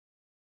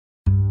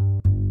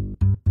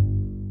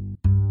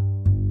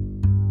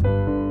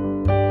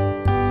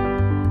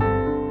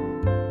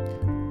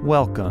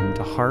Welcome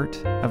to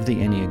Heart of the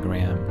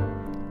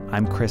Enneagram.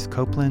 I'm Chris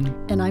Copeland.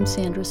 And I'm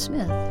Sandra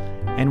Smith.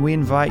 And we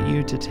invite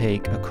you to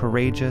take a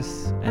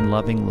courageous and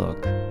loving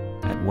look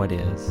at what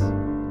is.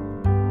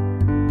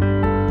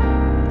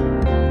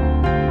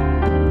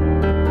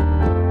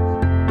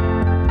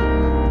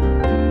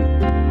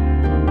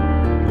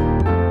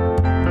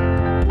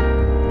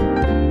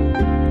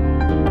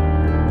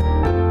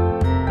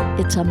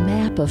 It's a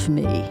map of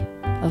me,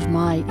 of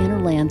my inner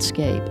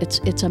landscape.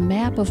 It's a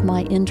map of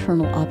my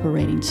internal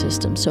operating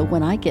system. So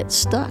when I get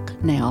stuck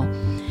now,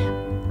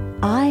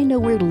 I know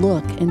where to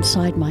look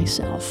inside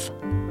myself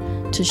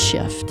to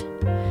shift.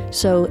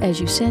 So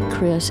as you said,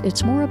 Chris,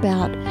 it's more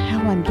about how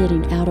I'm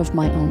getting out of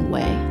my own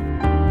way.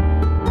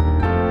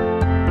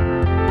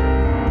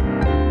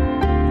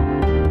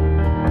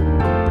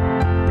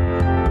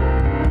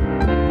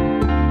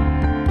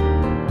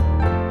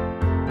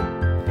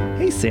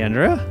 Hey,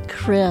 Sandra.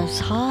 Chris,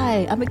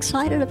 hi. I'm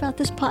excited about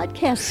this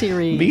podcast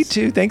series. Me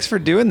too. Thanks for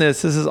doing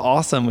this. This is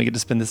awesome. We get to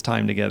spend this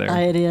time together.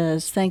 It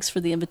is. Thanks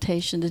for the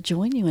invitation to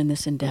join you in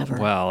this endeavor.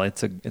 Well,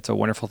 it's a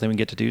wonderful thing we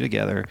get to do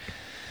together.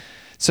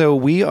 So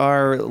we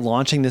are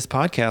launching this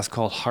podcast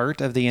called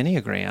Heart of the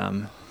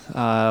Enneagram.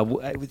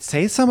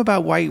 Say something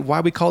about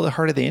why we call it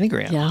Heart of the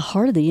Enneagram. Yeah,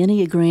 Heart of the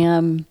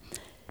Enneagram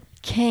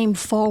came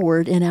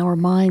forward in our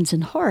minds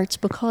and hearts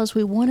because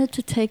we wanted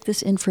to take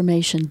this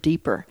information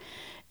deeper.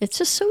 It's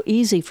just so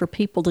easy for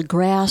people to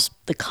grasp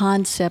the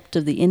concept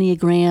of the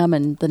Enneagram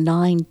and the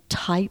 9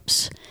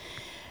 types,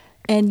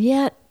 and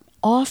yet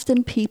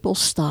often people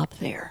stop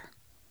there.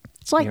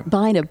 It's like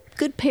buying a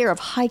good pair of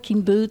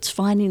hiking boots,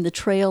 finding the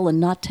trail, and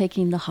not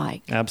taking the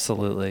hike.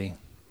 Absolutely.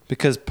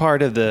 Because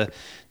part of the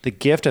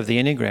gift of the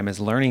Enneagram is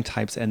learning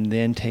types and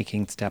then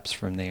taking steps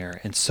from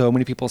there. And so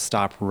many people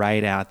stop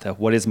right at the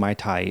what is my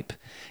type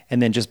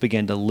and then just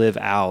begin to live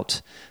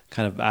out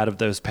kind of out of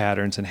those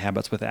patterns and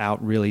habits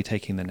without really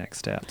taking the next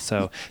step.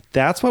 So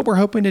that's what we're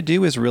hoping to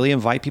do, is really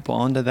invite people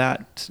onto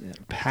that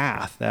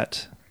path,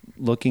 that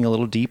looking a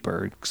little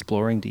deeper,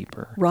 exploring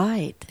deeper.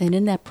 Right. And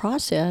in that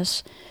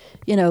process,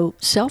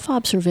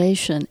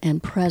 self-observation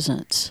and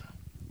presence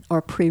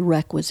are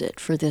prerequisite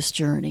for this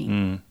journey.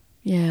 Mm.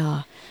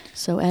 Yeah.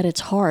 So at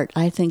its heart,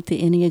 I think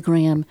the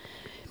Enneagram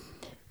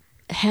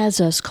has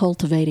us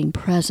cultivating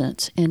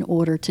presence in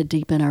order to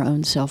deepen our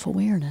own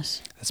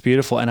self-awareness. That's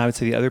beautiful. And I would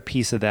say the other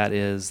piece of that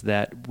is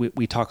that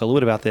we talk a little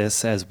bit about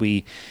this as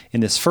we,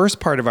 in this first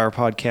part of our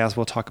podcast,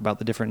 we'll talk about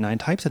the different 9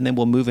 types, and then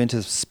we'll move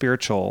into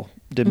spiritual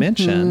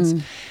dimensions.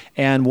 Mm-hmm.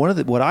 And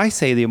what I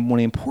say, one of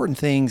the important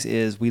things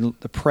is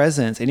the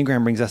presence.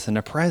 Enneagram brings us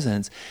into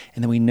presence,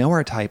 and then we know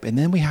our type, and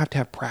then we have to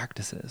have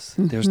practices.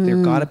 Mm-hmm. There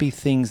got to be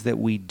things that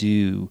we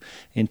do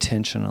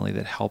intentionally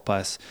that help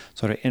us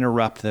sort of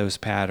interrupt those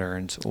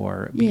patterns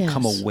or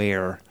become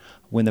aware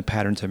when the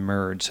patterns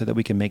emerge so that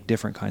we can make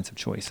different kinds of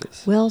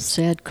choices. Well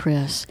said,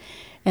 Chris.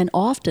 And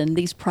often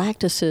these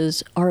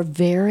practices are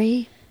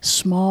very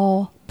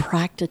small,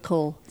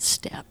 practical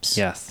steps.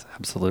 Yes,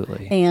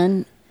 absolutely.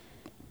 And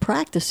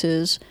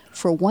practices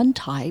for one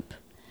type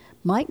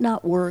might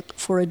not work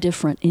for a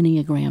different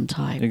Enneagram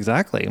type.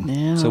 Exactly.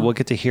 Yeah. So we'll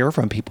get to hear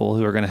from people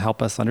who are going to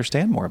help us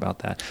understand more about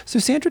that. So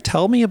Sandra,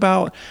 tell me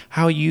about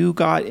how you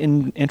got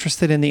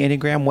interested in the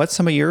Enneagram. What's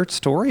some of your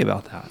story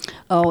about that?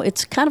 Oh,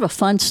 it's kind of a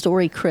fun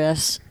story,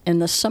 Chris. In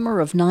the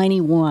summer of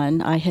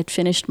 '91, I had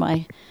finished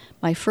my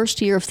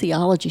first year of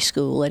theology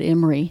school at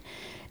Emory,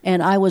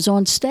 and I was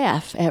on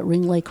staff at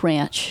Ring Lake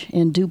Ranch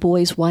in Du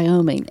Bois,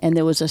 Wyoming. And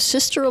there was a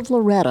Sister of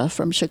Loretta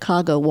from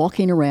Chicago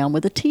walking around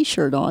with a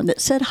T-shirt on that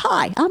said,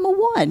 "Hi, I'm a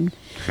 1." And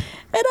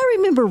I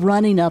remember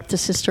running up to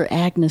Sister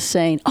Agnes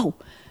saying, "Oh,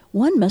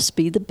 1 must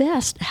be the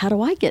best. How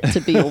do I get to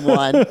be a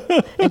 1?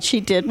 And she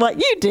did what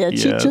you did.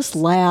 Yes. She just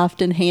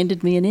laughed and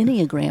handed me an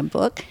Enneagram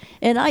book.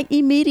 And I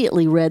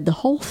immediately read the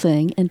whole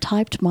thing and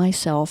typed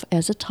myself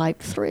as a type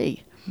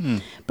 3.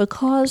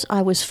 Because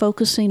I was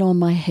focusing on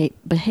my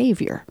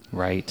behavior.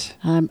 Right.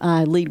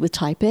 I lead with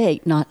type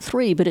 8, not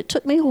 3, but it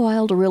took me a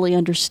while to really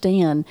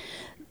understand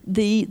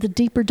the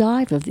deeper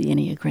dive of the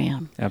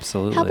Enneagram.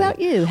 Absolutely. How about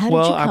you? How did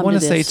you come to this? Well, I want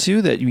to say,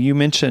 too, that you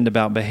mentioned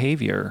about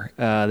behavior.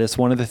 That's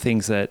one of the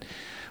things that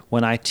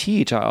when I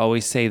teach, I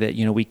always say that,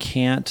 we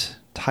can't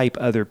type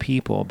other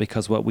people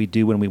because what we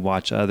do when we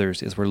watch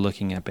others is we're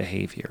looking at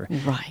behavior.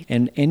 Right.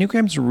 And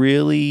Enneagram's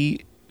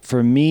really...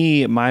 For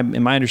me, in my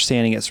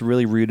understanding, it's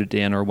really rooted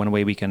in, or one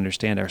way we can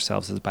understand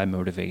ourselves is by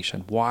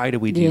motivation. Why do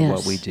we do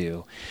what we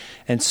do?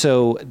 And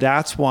so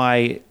that's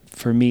why,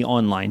 for me,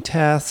 online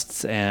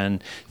tests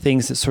and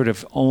things that sort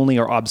of only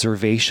are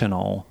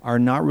observational are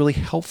not really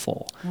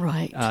helpful.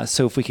 Right.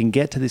 So if we can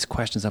get to these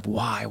questions of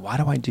why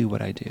do I do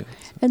what I do?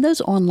 And those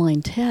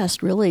online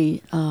tests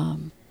really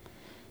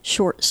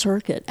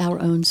short-circuit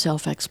our own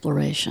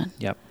self-exploration.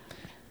 Yep.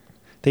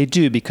 They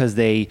do, because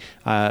you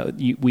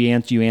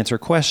answer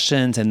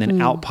questions, and then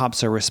out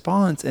pops a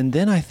response, and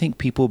then I think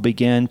people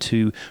begin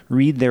to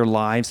read their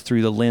lives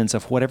through the lens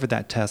of whatever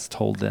that test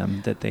told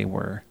them that they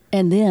were.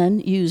 And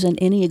then use an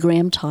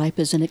Enneagram type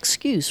as an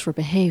excuse for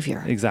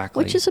behavior.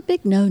 Exactly. Which is a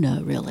big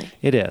no-no, really.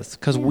 It is,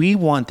 because we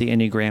want the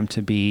Enneagram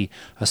to be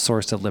a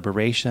source of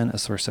liberation, a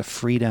source of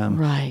freedom,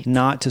 right?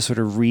 Not to sort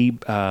of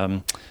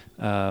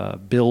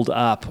build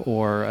up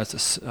or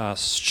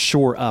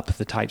shore up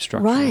the type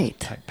structure, right?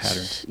 Type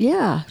patterns.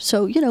 Yeah.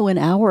 So, in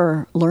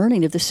our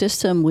learning of the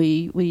system,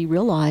 we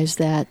realize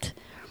that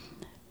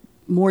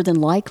more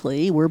than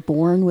likely, we're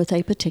born with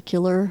a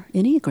particular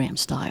Enneagram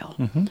style.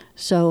 Mm-hmm.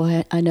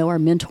 So I know our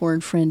mentor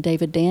and friend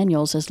David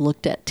Daniels has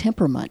looked at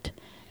temperament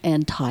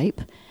and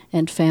type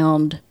and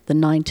found the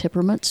 9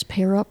 temperaments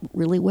pair up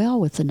really well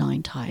with the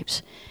 9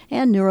 types.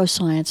 And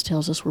neuroscience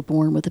tells us we're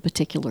born with a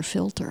particular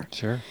filter.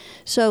 Sure.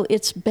 So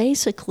it's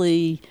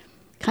basically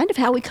kind of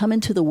how we come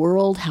into the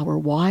world, how we're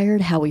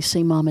wired, how we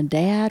see mom and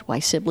dad, why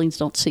siblings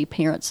don't see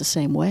parents the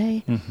same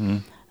way.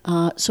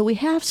 Mm-hmm. So we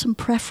have some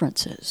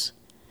preferences.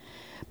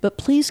 But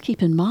please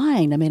keep in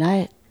mind,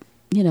 I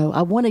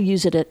want to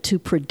use it to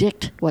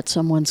predict what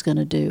someone's going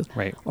to do,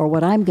 right, or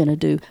what I'm going to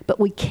do, but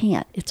we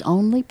can't. It's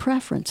only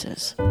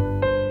preferences.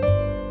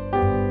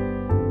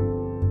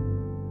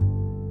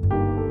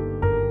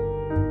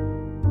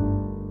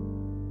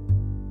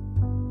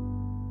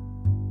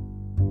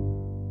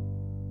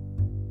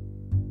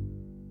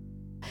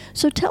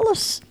 So tell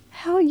us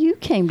how you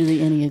came to the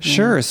Enneagram.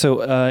 Sure.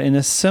 So in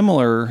a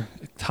similar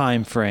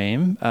time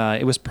frame,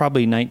 it was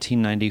probably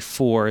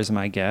 1994 is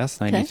my guess,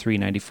 93,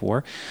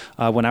 94,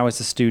 when I was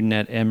a student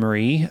at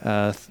Emory,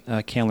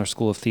 Candler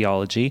School of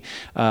Theology.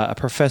 A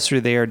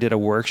professor there did a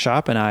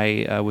workshop, and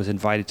I was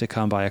invited to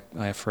come by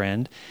a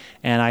friend.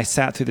 And I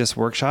sat through this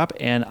workshop,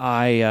 and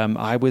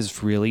I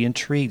was really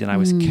intrigued, and I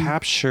was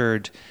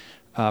captured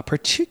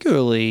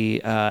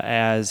particularly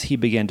as he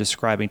began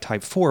describing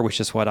type 4, which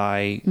is what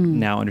I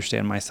now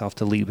understand myself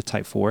to lead with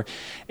type 4,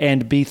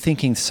 and be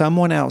thinking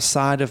someone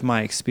outside of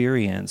my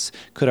experience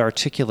could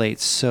articulate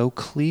so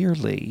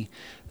clearly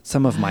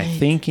some of my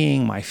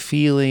thinking, my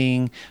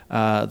feeling,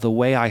 the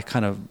way I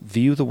kind of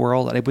view the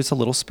world. It was a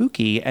little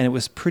spooky, and it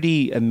was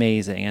pretty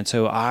amazing. And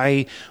so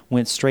I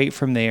went straight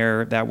from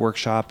that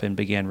workshop, and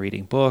began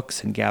reading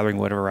books and gathering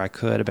whatever I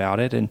could about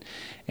it, and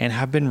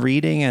have been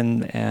reading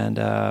and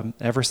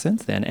ever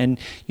since then. And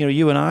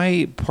you and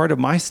I, part of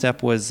my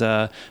step was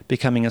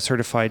becoming a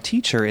certified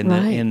teacher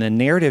in the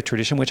narrative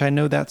tradition, which I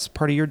know that's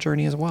part of your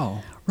journey as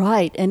well.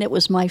 Right, and it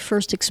was my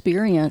first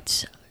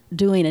experience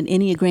doing an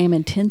Enneagram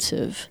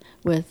intensive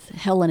with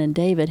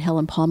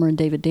Helen Palmer and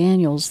David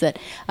Daniels, that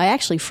I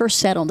actually first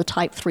sat on the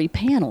type 3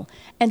 panel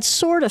and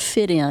sort of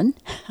fit in.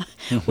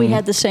 We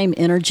had the same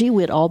energy.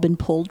 We had all been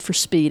pulled for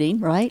speeding,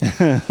 right?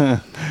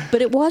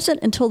 But it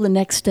wasn't until the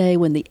next day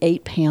when the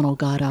 8 panel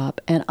got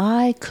up, and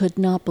I could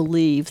not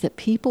believe that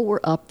people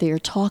were up there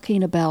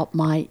talking about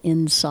my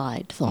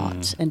inside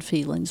thoughts and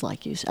feelings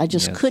like you said. I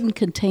just couldn't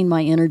contain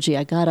my energy.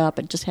 I got up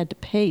and just had to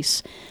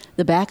pace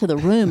the back of the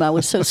room. I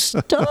was so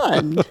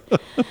stunned.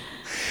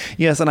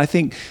 Yes, and I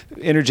think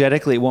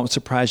energetically it won't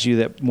surprise you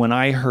that when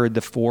I heard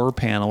the 4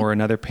 panel or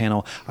another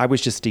panel, I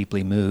was just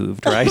deeply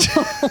moved, right?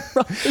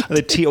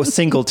 A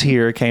single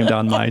tear came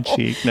down my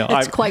cheek. No,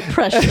 it's quite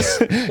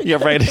precious. Yeah,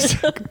 right.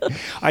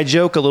 I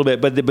joke a little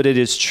bit, but it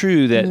is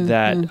true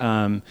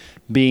that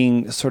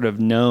being sort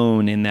of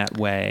known in that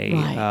way,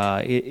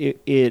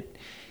 it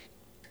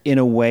in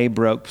a way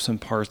broke some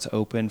parts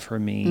open for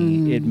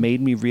me. It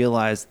made me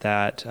realize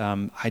that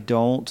I'm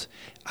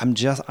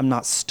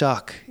not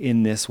stuck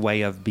in this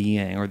way of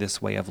being or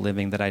this way of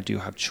living, that I do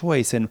have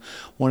choice. And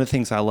one of the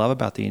things I love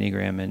about the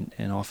Enneagram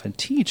and often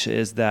teach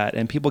is that,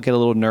 and people get a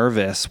little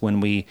nervous when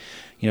we,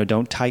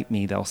 don't type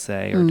me, they'll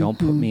say, or don't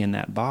put me in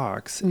that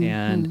box.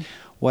 And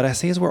what I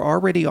say is we're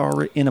already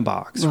in a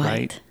box,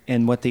 right?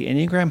 And what the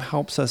Enneagram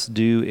helps us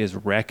do is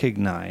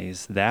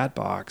recognize that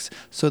box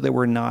so that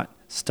we're not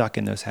stuck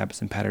in those habits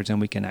and patterns, and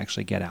we can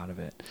actually get out of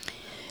it.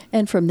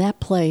 And from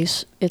that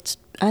place, it's,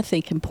 I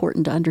think,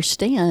 important to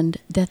understand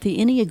that the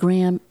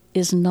Enneagram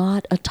is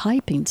not a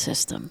typing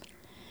system.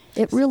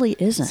 It really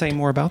isn't. Say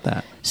more about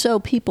that. So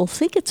people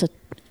think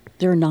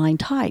there are 9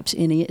 types.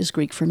 Enne is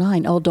Greek for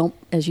 9. Oh, don't,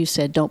 as you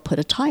said, don't put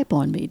a type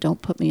on me.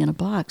 Don't put me in a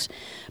box.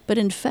 But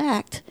in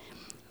fact,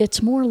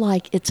 it's more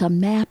like it's a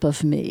map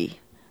of me,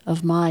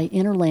 of my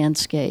inner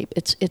landscape.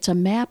 It's a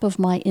map of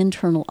my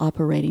internal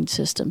operating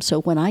system.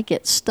 So when I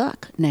get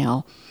stuck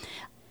now,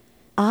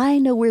 I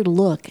know where to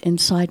look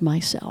inside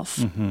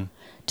myself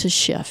to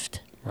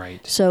shift.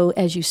 Right. So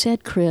as you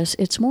said, Chris,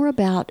 it's more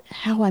about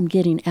how I'm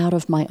getting out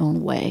of my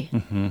own way.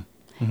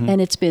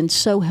 And it's been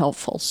so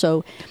helpful.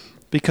 So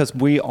because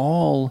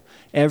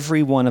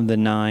every one of the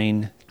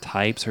 9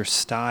 types or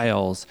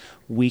styles,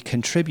 we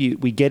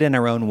contribute, we get in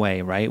our own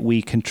way, right?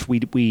 We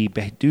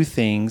do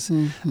things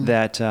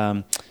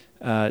that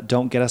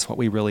don't get us what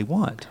we really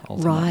want,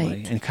 ultimately.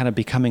 Right. And kind of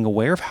becoming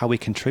aware of how we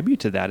contribute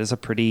to that is a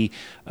pretty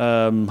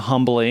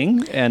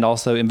humbling and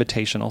also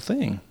invitational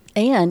thing.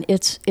 And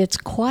it's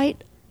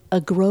quite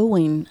a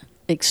growing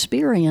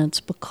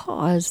experience,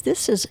 because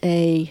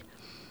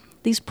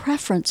these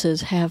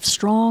preferences have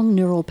strong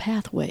neural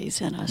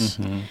pathways in us.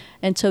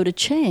 And so to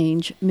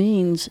change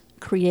means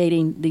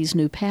creating these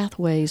new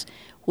pathways,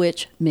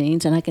 which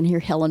means, and I can hear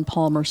Helen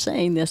Palmer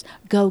saying this,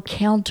 go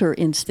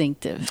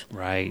counter-instinctive.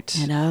 Right.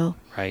 You know?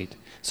 Right.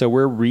 So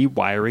we're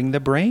rewiring the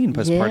brain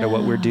as part of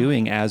what we're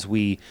doing as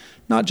we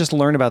not just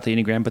learn about the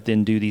Enneagram, but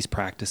then do these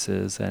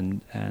practices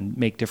and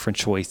make different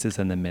choices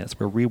in the midst.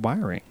 We're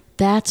rewiring.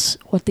 That's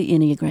what the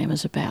Enneagram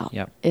is about.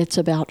 Yep. It's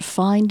about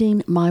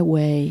finding my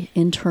way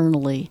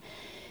internally,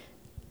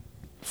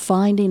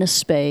 finding a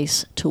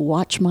space to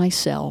watch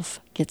myself,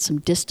 get some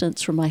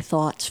distance from my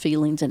thoughts,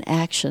 feelings, and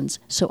actions,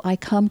 so I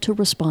come to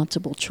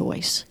responsible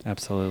choice.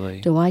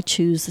 Absolutely. Do I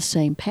choose the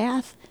same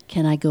path?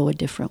 Can I go a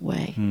different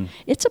way?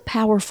 It's a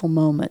powerful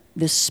moment,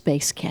 this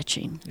space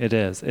catching. It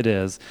is. It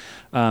is.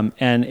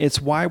 And it's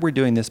why we're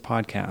doing this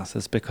podcast,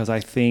 is because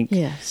I think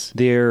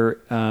there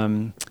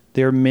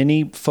are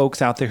many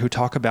folks out there who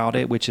talk about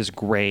it, which is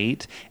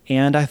great.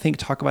 And I think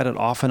talk about it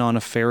often on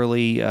a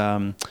fairly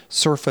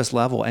surface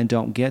level and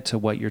don't get to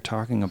what you're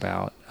talking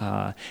about.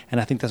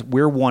 And I think that's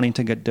we're wanting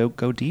to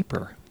go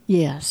deeper.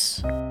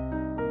 Yes.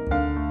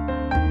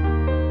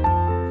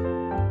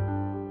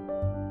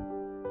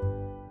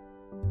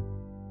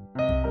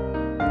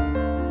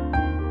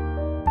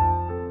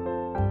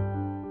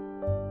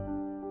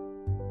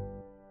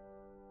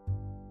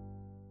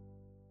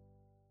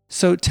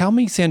 So tell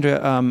me, Sandra,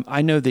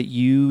 I know that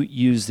you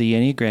use the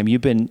Enneagram.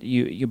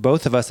 You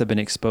both of us have been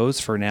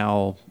exposed for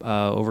now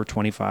over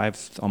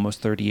 25,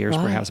 almost 30 years,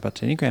 perhaps, about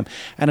the Enneagram.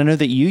 And I know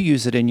that you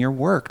use it in your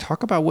work.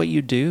 Talk about what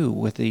you do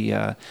with the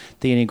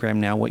Enneagram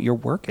now, what your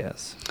work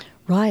is.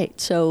 Right.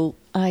 So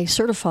I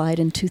certified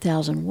in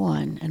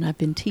 2001, and I've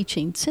been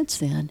teaching since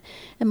then.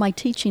 And my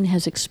teaching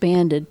has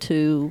expanded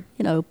to,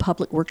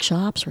 public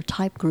workshops or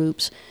type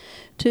groups,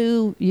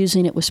 to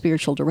using it with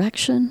spiritual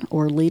direction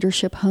or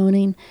leadership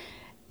honing.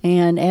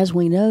 And as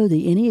we know,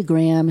 the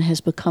Enneagram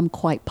has become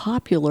quite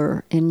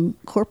popular in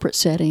corporate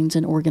settings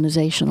and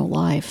organizational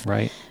life.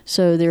 Right.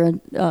 So there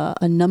are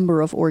a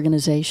number of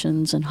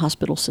organizations and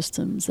hospital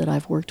systems that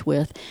I've worked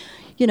with.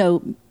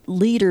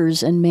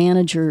 Leaders and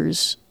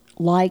managers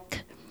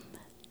like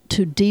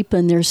to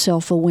deepen their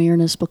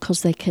self-awareness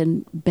because they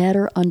can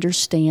better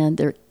understand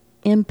their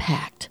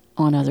impact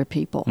on other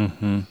people.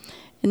 Mm-hmm.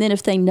 And then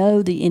if they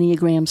know the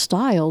Enneagram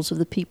styles of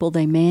the people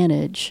they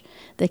manage,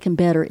 they can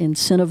better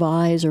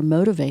incentivize or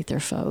motivate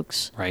their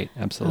folks. Right,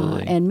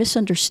 absolutely. And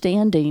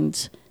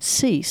misunderstandings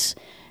cease.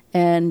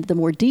 And the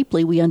more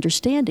deeply we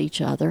understand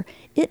each other,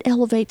 it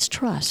elevates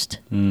trust.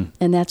 And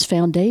that's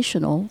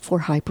foundational for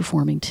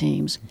high-performing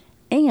teams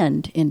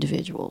and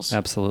individuals.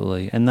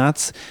 Absolutely. And the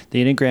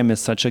Enneagram is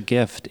such a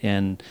gift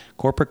in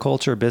corporate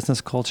culture,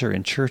 business culture,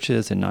 in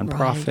churches, in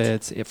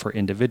nonprofits, for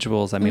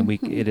individuals. I mean,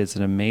 it is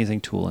an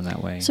amazing tool in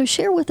that way. So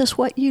share with us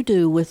what you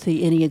do with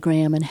the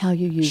Enneagram and how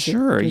you use it.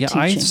 Sure. Yeah,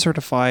 teaching. I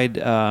certified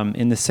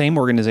in the same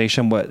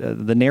organization,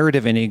 the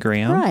Narrative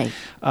Enneagram. Right.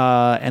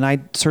 And I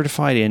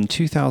certified in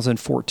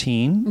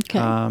 2014.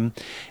 Okay.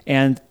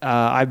 And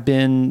I've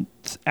been,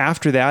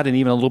 after that, and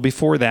even a little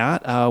before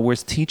that,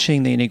 was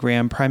teaching the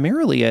Enneagram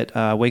primarily at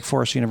Wake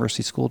Forest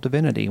University School of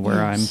Divinity,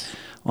 where I'm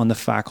on the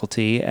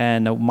faculty.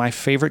 And my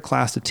favorite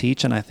class to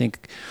teach, and I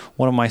think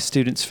one of my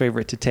students'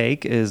 favorite to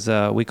take, is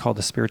we call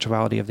the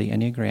Spirituality of the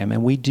Enneagram.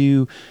 And we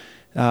do...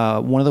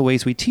 one of the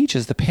ways we teach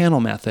is the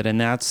panel method,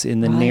 and that's in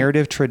the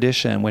narrative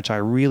tradition, which I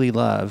really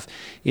love,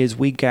 is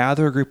we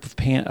gather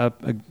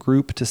a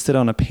group to sit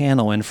on a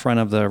panel in front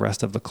of the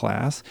rest of the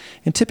class.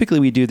 And typically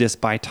we do this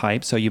by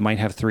type, so you might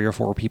have 3 or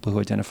 4 people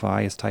who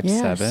identify as type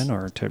 7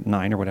 or type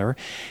 9 or whatever,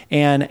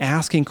 and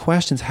asking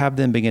questions, have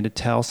them begin to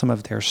tell some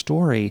of their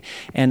story.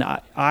 And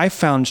I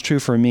found it's true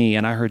for me,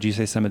 and I heard you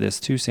say some of this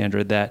too,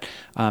 Sandra, that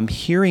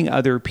hearing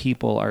other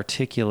people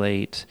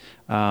articulate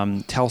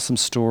tell some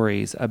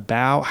stories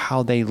about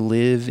how they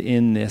live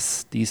in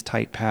these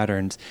tight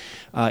patterns.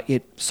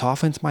 It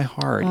softens my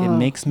heart. It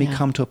makes me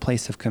come to a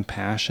place of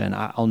compassion.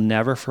 I'll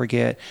never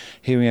forget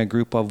hearing a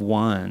group of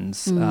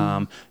ones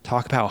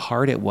talk about how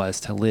hard it was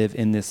to live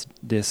in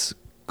this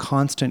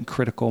constant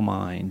critical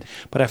mind.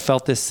 But I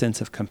felt this sense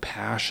of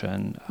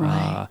compassion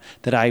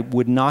that I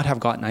would not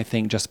have gotten, I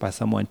think, just by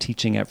someone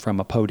teaching it from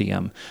a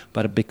podium,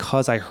 but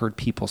because I heard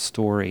people's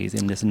stories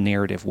in this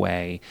narrative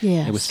way,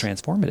 it was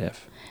transformative.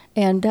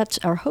 And that's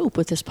our hope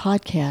with this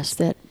podcast,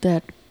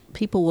 that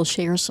people will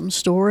share some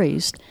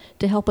stories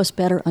to help us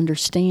better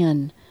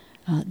understand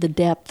the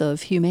depth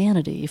of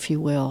humanity, if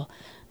you will,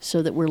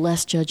 so that we're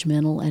less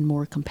judgmental and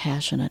more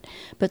compassionate.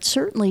 But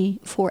certainly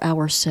for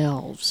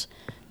ourselves,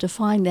 to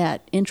find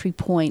that entry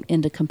point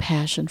into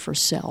compassion for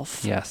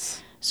self.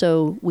 Yes.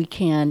 So we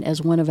can,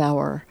 as one of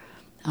our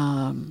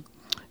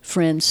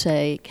friends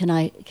say,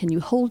 can you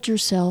hold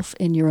yourself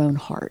in your own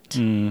heart?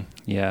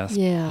 Yes.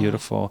 Yeah.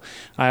 Beautiful.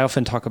 I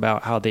often talk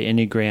about how the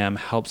Enneagram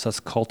helps us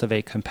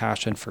cultivate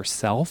compassion for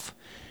self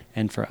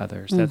and for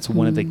others. That's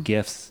one of the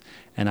gifts,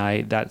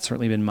 and that's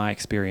certainly been my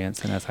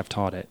experience, and as I've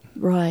taught it.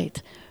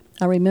 Right.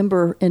 I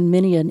remember in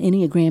many an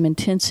Enneagram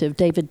intensive,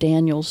 David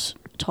Daniels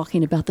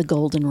talking about the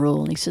golden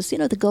rule, and he says,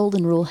 the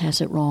golden rule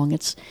has it wrong.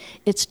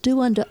 It's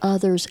do unto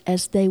others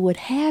as they would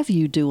have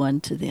you do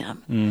unto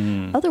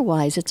them.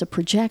 Otherwise, it's a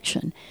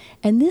projection.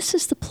 And this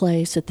is the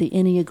place that the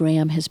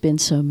Enneagram has been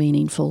so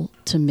meaningful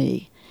to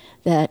me,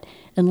 that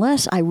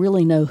unless I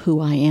really know who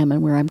I am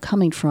and where I'm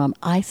coming from,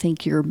 I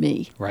think you're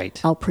me. Right.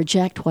 I'll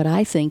project what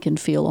I think and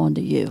feel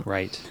onto you.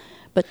 Right.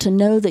 But to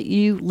know that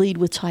you lead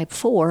with type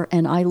 4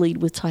 and I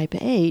lead with type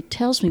 8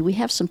 tells me we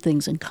have some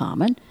things in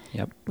common.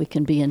 Yep. We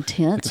can be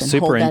intense and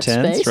super hold that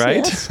intense, space.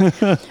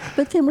 right? Yes.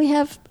 But then we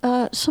have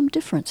some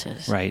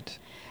differences. Right.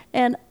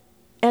 And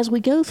as we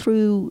go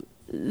through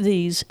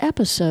these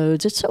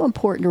episodes, it's so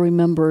important to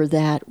remember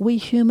that we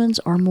humans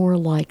are more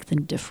alike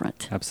than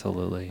different.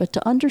 Absolutely. But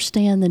to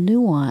understand the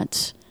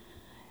nuance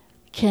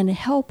can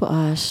help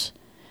us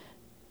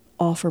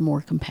offer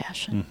more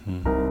compassion.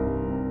 Mm-hmm.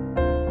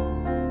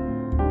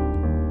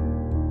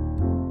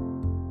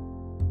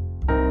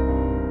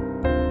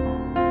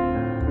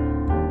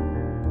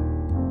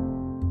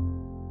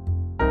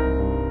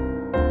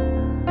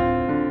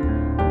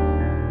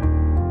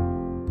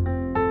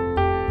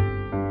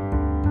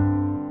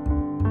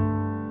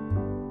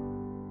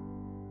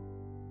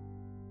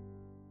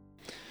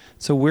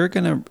 So we're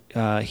going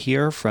to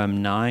hear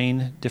from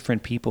 9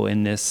 different people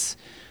in this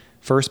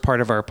first part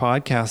of our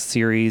podcast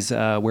series,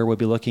 where we'll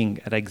be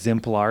looking at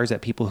exemplars,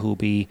 at people who will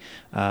be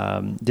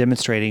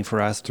demonstrating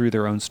for us through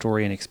their own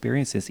story and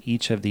experiences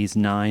each of these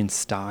 9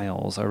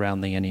 styles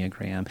around the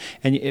Enneagram.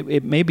 And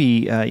it may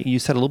be, you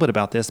said a little bit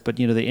about this, but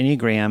the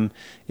Enneagram,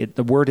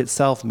 the word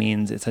itself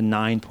means it's a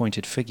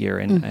 9-pointed figure.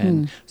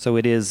 And so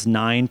it is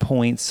 9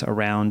 points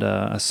around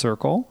a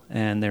circle,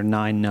 and there are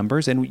 9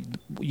 numbers. And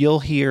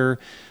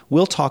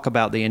we'll talk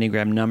about the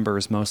Enneagram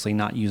numbers mostly,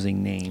 not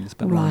using names,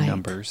 but more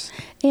numbers.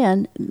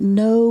 And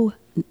no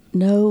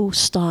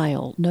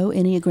style, no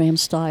Enneagram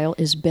style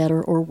is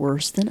better or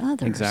worse than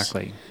others.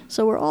 Exactly.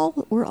 So we're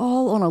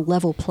all on a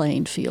level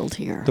playing field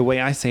here. The way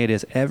I say it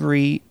is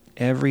every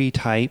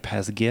type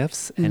has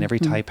gifts and every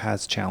type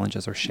has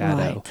challenges or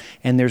shadow. Right.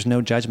 And there's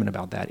no judgment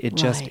about that. It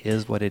just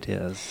is what it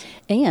is.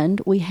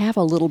 And we have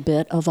a little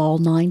bit of all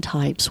 9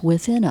 types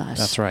within us.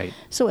 That's right.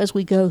 So as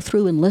we go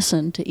through and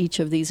listen to each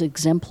of these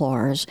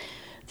exemplars,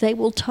 they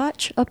will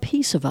touch a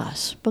piece of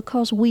us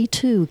because we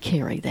too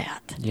carry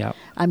that. Yep.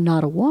 I'm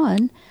not a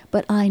 1,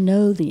 but I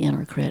know the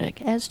inner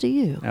critic, as do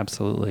you.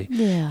 Absolutely.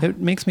 Yeah. It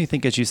makes me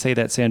think, as you say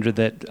that, Sandra,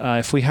 that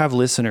if we have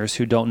listeners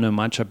who don't know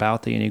much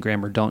about the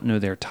Enneagram or don't know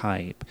their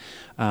type,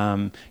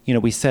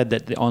 we said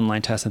that the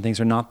online tests and things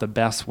are not the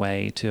best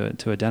way to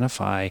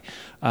identify.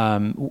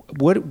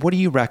 What do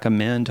you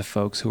recommend to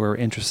folks who are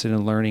interested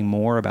in learning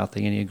more about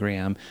the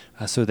Enneagram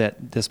so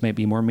that this may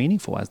be more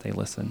meaningful as they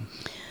listen?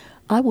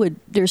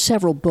 There's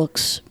several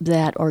books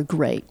that are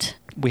great.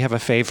 We have a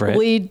favorite.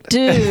 We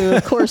do.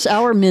 Of course,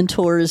 our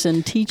mentors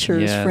and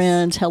teachers, Yes.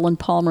 friends, Helen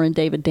Palmer and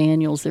David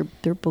Daniels,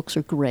 their books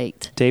are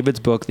great.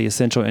 David's book, The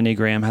Essential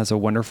Enneagram, has a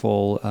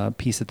wonderful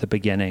piece at the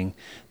beginning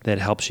that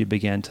helps you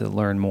begin to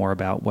learn more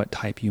about what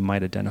type you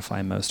might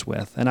identify most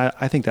with. And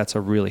I think that's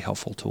a really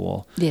helpful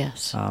tool.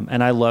 Yes.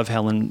 And I love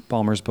Helen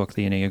Palmer's book,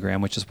 The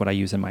Enneagram, which is what I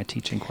use in my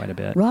teaching quite a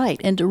bit.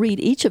 Right. And to read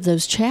each of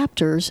those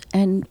chapters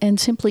and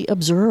simply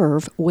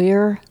observe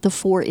where the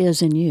 4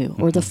 is in you,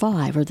 or the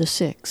 5 or the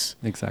 6.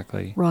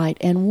 Exactly. Right.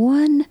 And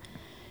one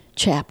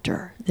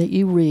chapter that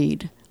you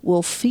read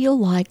will feel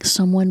like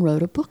someone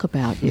wrote a book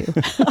about you.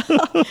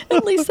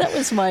 At least that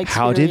was my experience.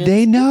 How did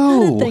they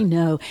know? How did they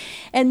know?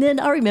 And then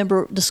I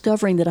remember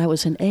discovering that I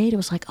was an 8. It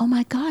was like, oh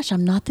my gosh,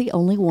 I'm not the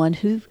only one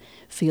who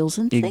feels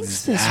and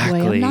thinks this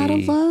way. I'm not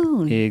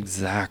alone.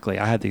 Exactly.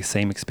 I had the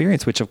same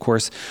experience, which of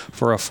course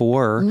for a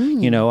 4,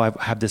 I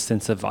have this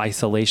sense of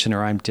isolation,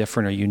 or I'm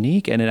different or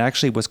unique. And it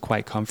actually was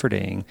quite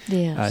comforting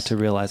to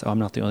realize, I'm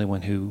not the only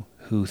one who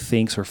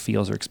thinks or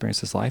feels or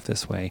experiences life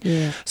this way.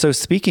 Yeah. So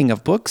speaking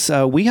of books,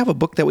 we have a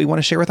book that we want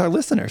to share with our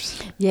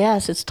listeners.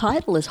 Yes, its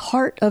title is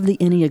Heart of the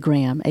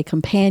Enneagram, a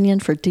companion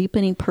for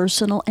deepening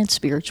personal and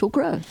spiritual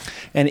growth.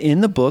 And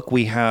in the book,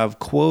 we have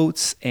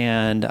quotes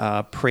and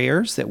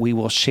prayers that we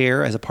will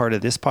share as a part of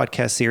this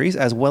podcast series,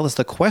 as well as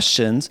the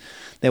questions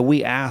that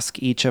we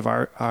ask each of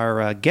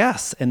our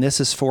guests. And this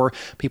is for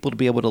people to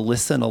be able to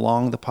listen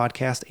along the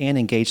podcast and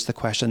engage the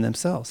question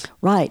themselves.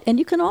 Right. And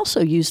you can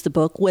also use the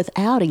book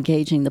without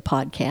engaging the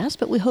podcast,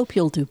 but we hope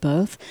you'll do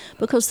both,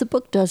 because the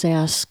book does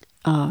ask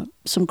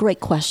some great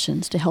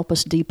questions to help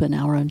us deepen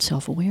our own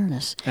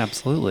self-awareness.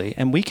 Absolutely.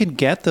 And we can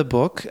get the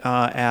book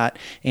at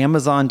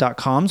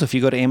Amazon.com. So if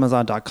you go to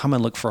Amazon.com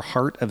and look for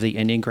Heart of the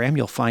Enneagram,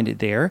 you'll find it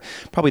there.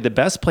 Probably the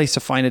best place to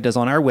find it is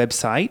on our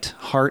website,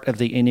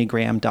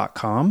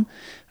 heartoftheenneagram.com.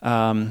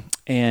 And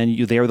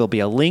there'll be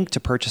a link to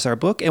purchase our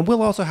book. And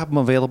we'll also have them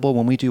available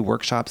when we do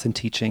workshops and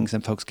teachings,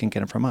 and folks can get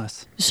them from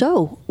us.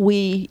 So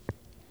we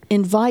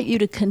invite you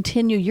to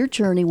continue your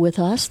journey with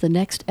us. The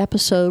next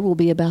episode will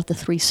be about the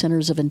 3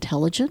 centers of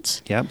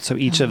intelligence. Yep. So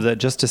each of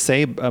just to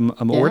say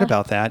a word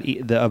about that,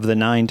 of the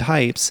 9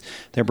 types,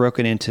 they're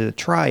broken into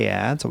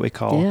triads, what we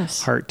call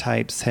heart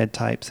types, head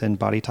types, and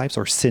body types,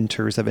 or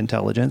centers of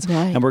intelligence.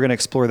 Right. And we're going to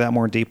explore that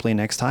more deeply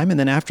next time. And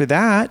then after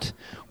that,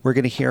 We're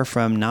going to hear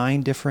from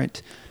 9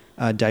 different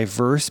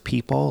diverse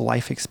people,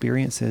 life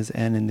experiences,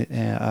 and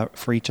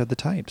for each of the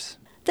types.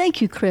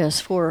 Thank you,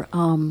 Chris, for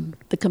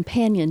the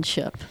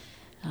companionship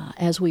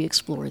as we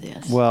explore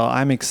this. Well,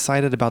 I'm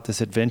excited about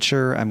this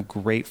adventure. I'm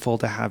grateful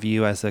to have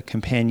you as a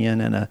companion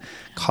and a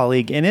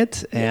colleague in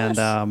it. And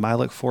I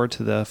look forward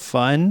to the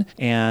fun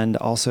and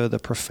also the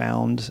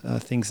profound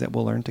things that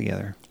we'll learn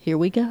together. Here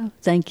we go.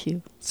 Thank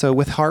you. So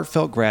with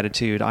heartfelt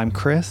gratitude, I'm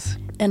Chris.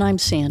 And I'm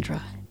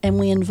Sandra. And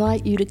we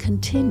invite you to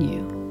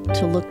continue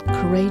to look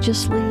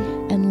courageously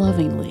and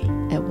lovingly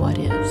at what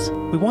is.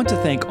 We want to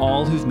thank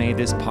all who've made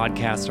this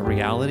podcast a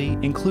reality,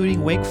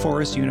 including Wake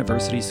Forest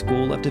University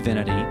School of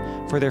Divinity,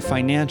 for their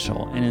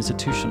financial and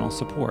institutional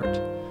support.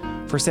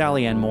 For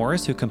Sally Ann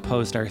Morris, who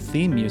composed our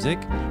theme music,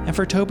 and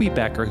for Toby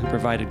Becker, who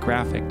provided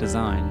graphic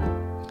design.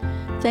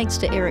 Thanks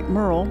to Eric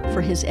Merle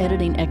for his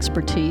editing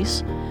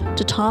expertise,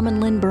 to Tom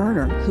and Lynn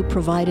Berner, who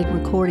provided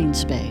recording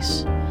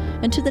space,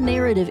 and to the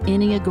Narrative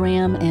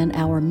Enneagram and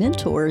our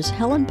mentors,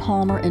 Helen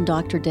Palmer and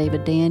Dr.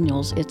 David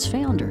Daniels, its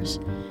founders.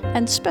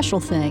 And special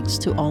thanks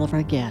to all of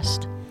our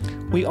guests.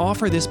 We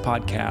offer this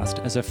podcast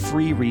as a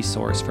free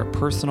resource for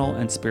personal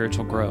and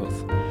spiritual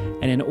growth.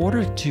 And in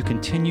order to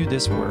continue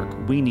this work,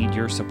 we need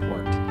your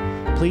support.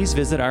 Please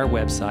visit our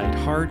website,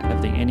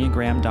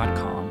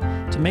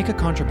 heartoftheenneagram.com, to make a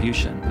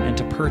contribution and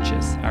to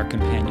purchase our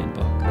companion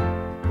book.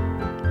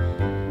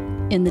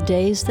 In the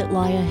days that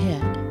lie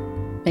ahead,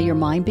 may your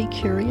mind be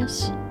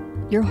curious,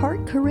 your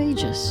heart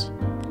courageous,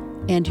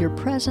 and your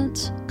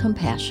presence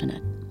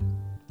compassionate.